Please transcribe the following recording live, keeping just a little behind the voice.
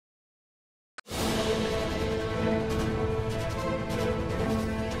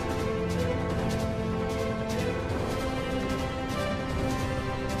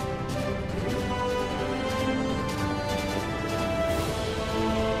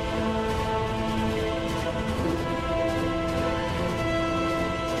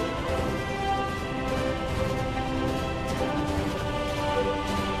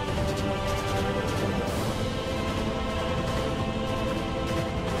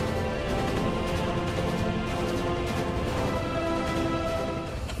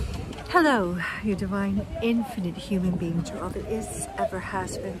Hello, you divine, infinite human beings, all that is, ever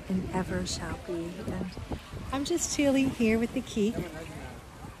has been, and ever shall be. And I'm just chilling here with the key.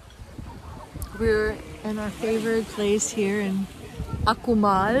 We're in our favorite place here in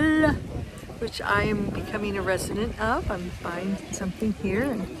Akumal, which I am becoming a resident of. I'm buying something here,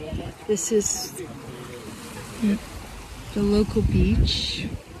 and this is the local beach.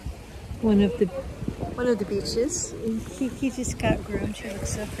 One of the beaches. And Kiki just got groomed. She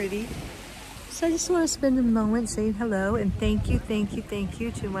looks so pretty. So I just want to spend a moment saying hello and thank you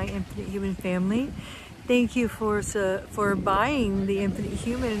to my Infinite Human family. Thank you for buying the Infinite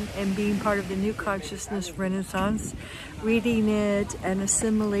Human and being part of the New Consciousness Renaissance, reading it and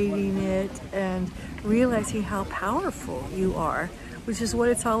assimilating it and realizing how powerful you are, which is what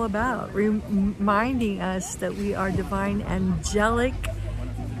it's all about. Reminding us that we are divine, angelic,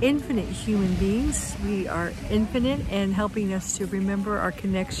 infinite human beings. We are infinite, and helping us to remember our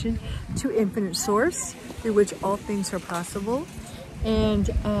connection to infinite source through which all things are possible. And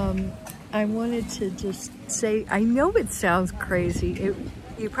I wanted to just say, I know it sounds crazy.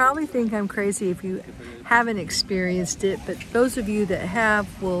 You probably think I'm crazy if you haven't experienced it, but those of you that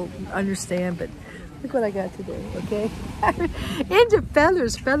have will understand. But look what I got today, okay? Into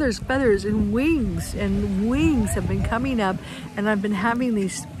feathers, and wings have been coming up, and I've been having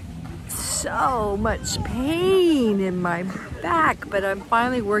these so much pain in my back, but I'm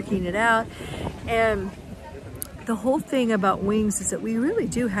finally working it out. And the whole thing about wings is that we really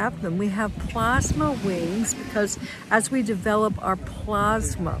do have them. We have plasma wings because as we develop our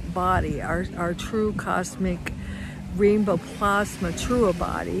plasma body, our true cosmic rainbow plasma true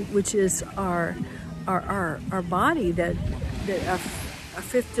body, which is our body, that a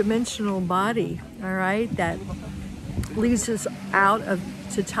fifth dimensional body, all right, that leads us out of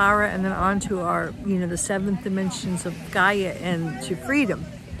to Tara and then onto our, the seventh dimensions of Gaia and to freedom.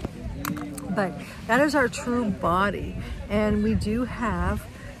 But that is our true body, and we do have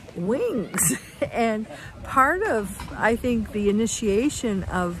wings. And part of, I think, the initiation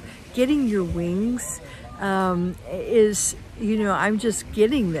of getting your wings is, I'm just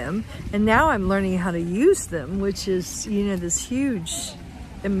getting them, and now I'm learning how to use them, which is, this huge,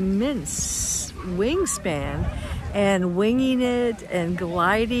 immense wingspan, and winging it and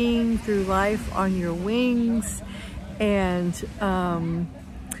gliding through life on your wings, and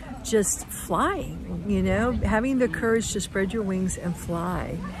just flying, having the courage to spread your wings and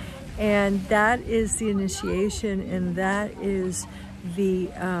fly. And that is the initiation, and that is the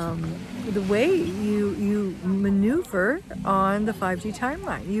way you maneuver on the 5G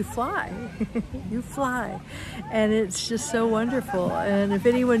timeline. You fly. You fly, and it's just so wonderful. And if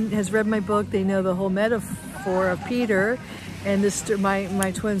anyone has read my book, they know the whole metaphor of Peter and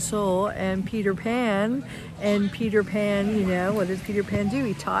my twin soul and Peter Pan. And Peter Pan, what did Peter Pan do?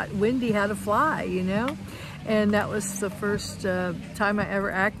 He taught Wendy how to fly, and that was the first time I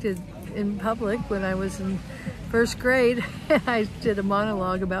ever acted in public when I was in first grade. I did a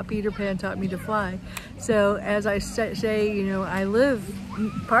monologue about Peter Pan taught me to fly. So as I say, I live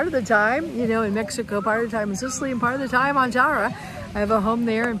part of the time, in Mexico, part of the time in Sicily, and part of the time on Tara. I have a home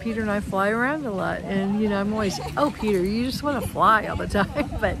there, and Peter and I fly around a lot. And, I'm always, oh, Peter, you just want to fly all the time.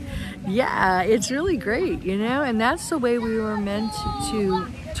 But yeah, it's really great, and that's the way we were meant to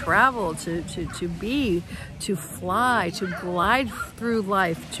travel, to be, to fly, to glide through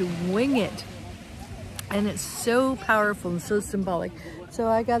life, to wing it. And it's so powerful and so symbolic. So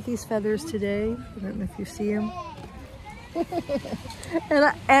I got these feathers today. I don't know if you see them.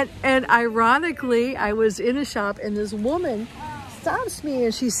 and ironically, I was in a shop, and this woman stops me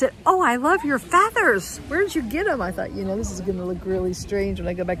and she said, "Oh, I love your feathers. Where did you get them?" I thought, this is going to look really strange when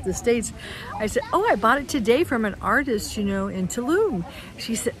I go back to the States. I said, "Oh, I bought it today from an artist, in Tulum."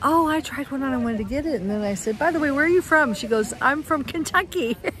 She said, "Oh, I tried one on. I wanted to get it." And then I said, "By the way, where are you from?" She goes, "I'm from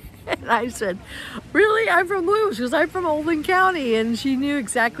Kentucky." And I said, "Really? I'm from Louisville." She goes, "I'm from Oldham County." And she knew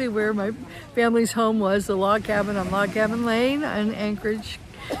exactly where my family's home was, the log cabin on Log Cabin Lane in Anchorage,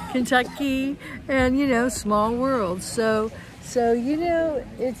 Kentucky. And, small world. So,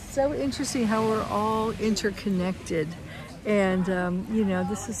 it's so interesting how we're all interconnected. And,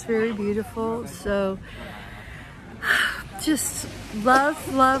 this is very beautiful. So just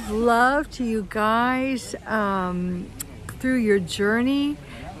love to you guys through your journey.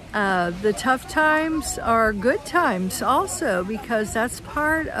 The tough times are good times also, because that's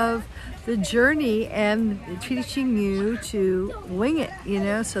part of the journey and teaching you to wing it,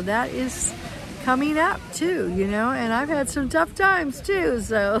 so that is coming up too, and I've had some tough times too.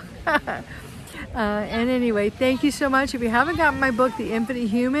 So And anyway, thank you so much. If you haven't gotten my book, The Infinite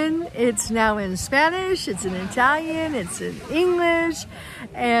Human, it's now in Spanish, it's in Italian, it's in English,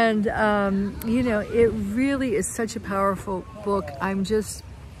 and you know, it really is such a powerful book. I'm just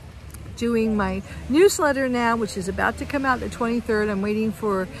doing my newsletter now, which is about to come out the 23rd. I'm waiting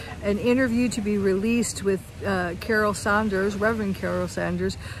for an interview to be released with Carol Saunders, Reverend Carol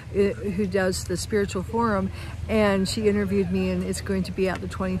Saunders, who does the Spiritual Forum, and she interviewed me, and it's going to be out the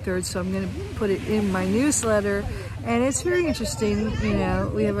 23rd, so I'm going to put it in my newsletter, and it's very interesting. You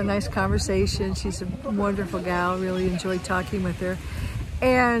know, we have a nice conversation. She's a wonderful gal, really enjoyed talking with her,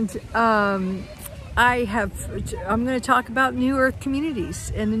 and I'm going to talk about New Earth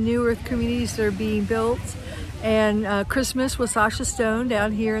communities and the New Earth communities that are being built, and Christmas with Sasha Stone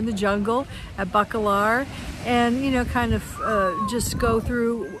down here in the jungle at Bacalar, and you know, kind of just go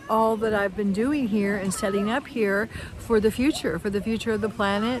through all that I've been doing here and setting up here for the future of the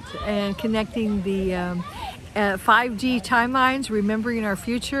planet, and connecting the 5D timelines, remembering our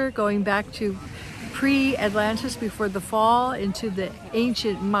future, going back to pre-Atlantis, before the fall, into the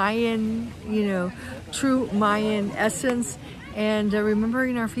ancient Mayan, you know, true Mayan essence, and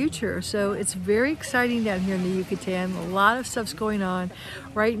remembering our future. So it's very exciting down here in the Yucatan. A lot of stuff's going on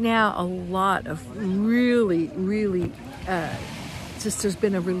right now. A lot of really just, there's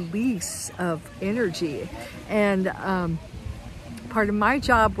been a release of energy, and part of my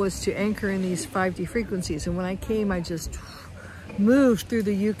job was to anchor in these 5D frequencies. And when I came, I just moved through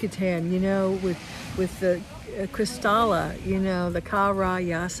the Yucatan, you know, with the Kristalla, you know, the Kara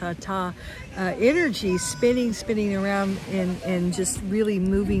Yasata energy spinning around, and just really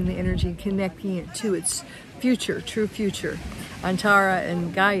moving the energy, connecting it to its future, true future, Antara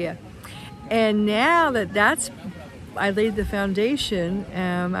and Gaia. And now that I laid the foundation,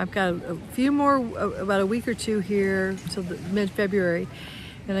 I've got a few more, about a week or two here until mid-February,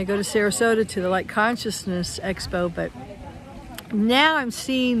 and I go to Sarasota to the Light Consciousness Expo, but now I'm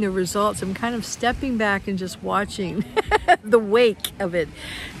seeing the results. I'm kind of stepping back and just watching the wake of it.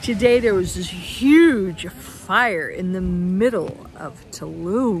 Today there was this huge fire in the middle of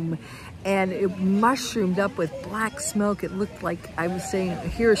Tulum, and it mushroomed up with black smoke. It looked like, I was saying,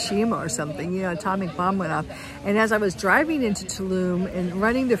 Hiroshima or something, you know, atomic bomb went off. And as I was driving into Tulum and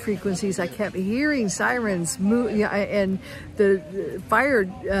running the frequencies, I kept hearing sirens move, and the fire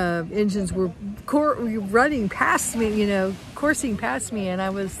engines were running past me, you know, coursing past me, and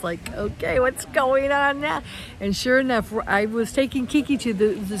I was like, okay, what's going on now? And sure enough, I was taking Kiki to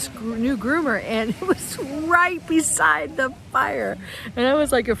this new groomer, and it was right beside the fire, and I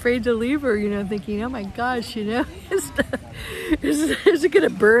was like afraid to leave her, you know, thinking, oh my gosh, you know, is it gonna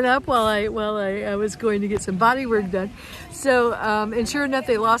burn up while I was going to get some body work done? So and sure enough,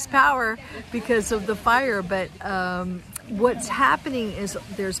 they lost power because of the fire. But what's happening is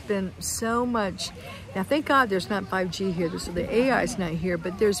there's been so much. Now, thank God there's not 5G here, so the AI is not here,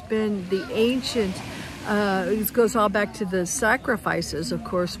 but there's been the ancient, it goes all back to the sacrifices, of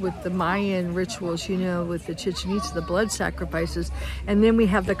course, with the Mayan rituals, you know, with the Chichen Itza, the blood sacrifices. And then we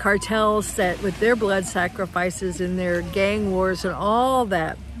have the cartels that, with their blood sacrifices and their gang wars and all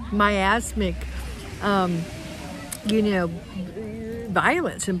that miasmic, you know,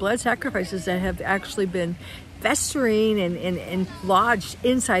 violence and blood sacrifices that have actually been festering and lodged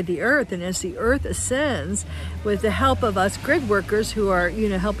inside the earth. And as the earth ascends, with the help of us grid workers who are, you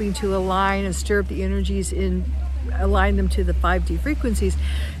know, helping to align and stir up the energies, align them to the 5D frequencies,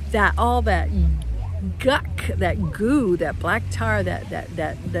 that all that guck, that goo, that black tar, those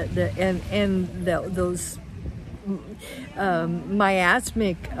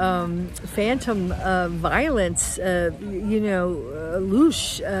miasmic phantom violence, you know,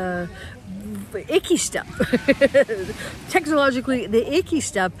 louche, icky stuff, technologically, the icky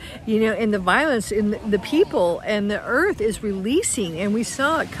stuff, you know, and the violence in the people and the earth is releasing, and we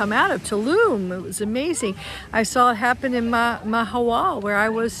saw it come out of Tulum. It was amazing. I saw it happen in Mahawal, where I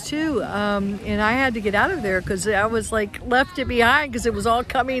was too, and I had to get out of there because I was like left it behind because it was all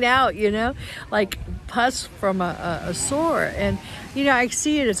coming out, you know, like pus from a sore. And you know, I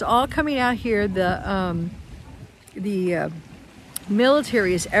see it, it's all coming out here. The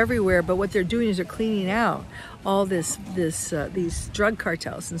military is everywhere, but what they're doing is they're cleaning out all these drug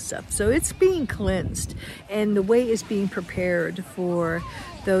cartels and stuff. So it's being cleansed, and the way is being prepared for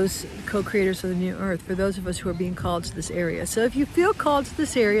those co-creators of the new earth, for those of us who are being called to this area. So if you feel called to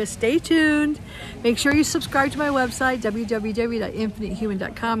this area, stay tuned. Make sure you subscribe to my website,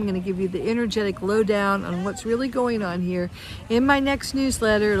 www.infinitehuman.com. I'm going to give you the energetic lowdown on what's really going on here in my next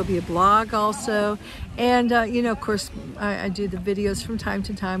newsletter. It'll be a blog also. And, you know, of course, I do the videos from time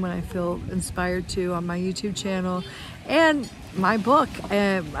to time when I feel inspired to on my YouTube channel. And my book,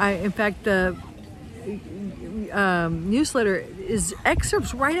 in fact, newsletter is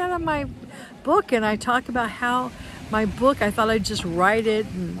excerpts right out of my book, and I talk about how my book, I thought I'd just write it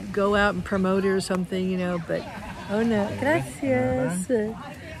and go out and promote it or something, you know, but oh no, gracias.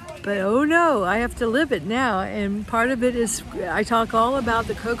 But oh no, I have to live it now. And part of it is I talk all about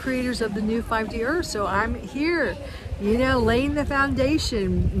the co-creators of the new 5D Earth. So I'm here, you know, laying the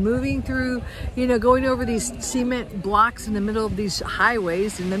foundation, moving through, you know, going over these cement blocks in the middle of these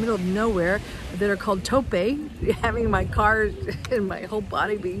highways in the middle of nowhere that are called tope, having my car and my whole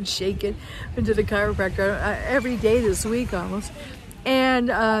body being shaken into the chiropractor every day this week almost. And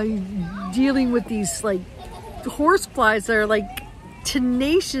dealing with these like horse flies that are like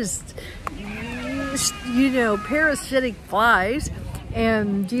tenacious, you know, parasitic flies,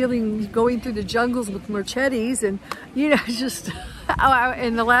 and going through the jungles with machetes, and you know, just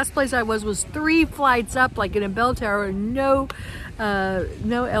and the last place I was 3 flights up, like in a bell tower, no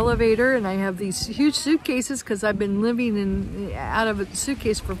elevator, and I have these huge suitcases because I've been living out of a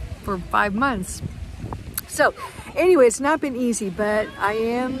suitcase for 5 months. So anyway, it's not been easy, but I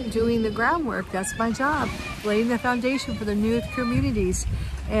am doing the groundwork. That's my job, laying the foundation for the new communities.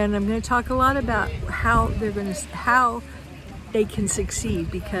 And I'm going to talk a lot about how they can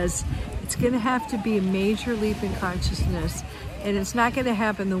succeed, because it's going to have to be a major leap in consciousness, and it's not going to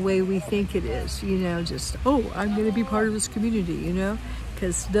happen the way we think it is, you know, just, oh, I'm going to be part of this community, you know,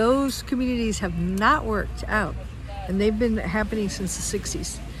 because those communities have not worked out, and they've been happening since the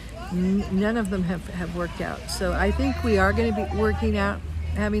 60s. None of them have worked out. So I think we are going to be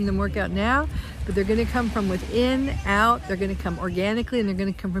having them work out now, but they're going to come from within out. They're going to come organically, and they're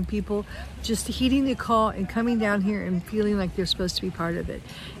going to come from people just heeding the call and coming down here and feeling like they're supposed to be part of it.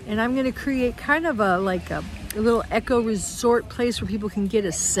 And I'm going to create kind of a little eco resort place where people can get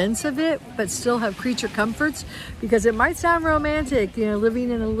a sense of it, but still have creature comforts, because it might sound romantic, you know,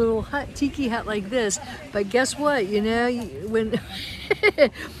 living in a little tiki hut like this, but guess what, you know, when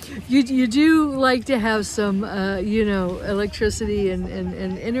you do like to have some, you know, electricity and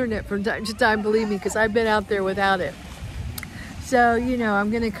internet from time to time, believe me, because I've been out there without it. So, you know, I'm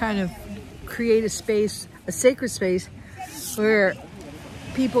going to kind of create a space, a sacred space, where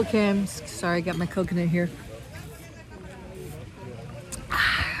people can, sorry, I got my coconut here.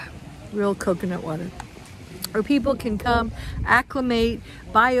 Real coconut water. Where people can come, acclimate,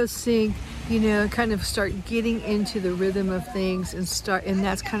 biosync, you know, kind of start getting into the rhythm of things, and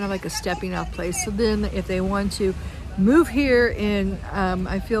that's kind of like a stepping off place. So then if they want to move here, and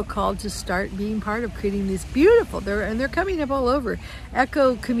I feel called to start being part of creating these beautiful, they're coming up all over,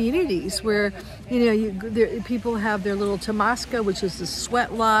 eco communities where, you know, people have their little Tamaska, which is the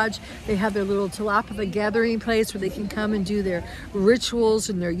sweat lodge. They have their little Talapa gathering place where they can come and do their rituals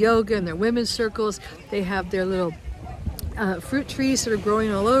and their yoga and their women's circles. They have their little fruit trees that are growing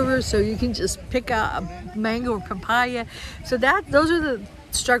all over, so you can just pick out a mango or papaya. So those are the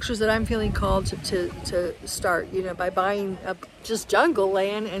structures that I'm feeling called to start, you know, by buying up just jungle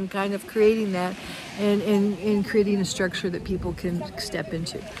land and kind of creating that, and creating a structure that people can step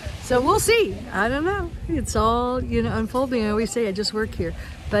into. So we'll see. I don't know. It's all, you know, unfolding. I always say I just work here,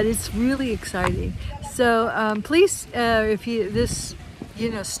 but it's really exciting. So please, if this,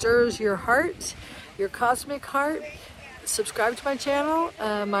 you know, stirs your heart, your cosmic heart, subscribe to my channel,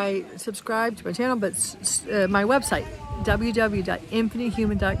 but my website,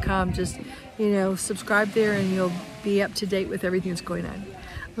 www.infinitehuman.com. Just, you know, subscribe there and you'll be up to date with everything that's going on.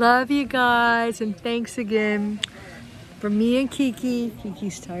 Love you guys, and thanks again from me and Kiki.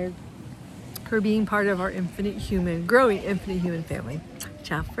 Kiki's tired, for being part of our growing Infinite Human family.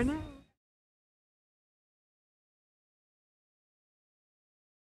 Ciao for now.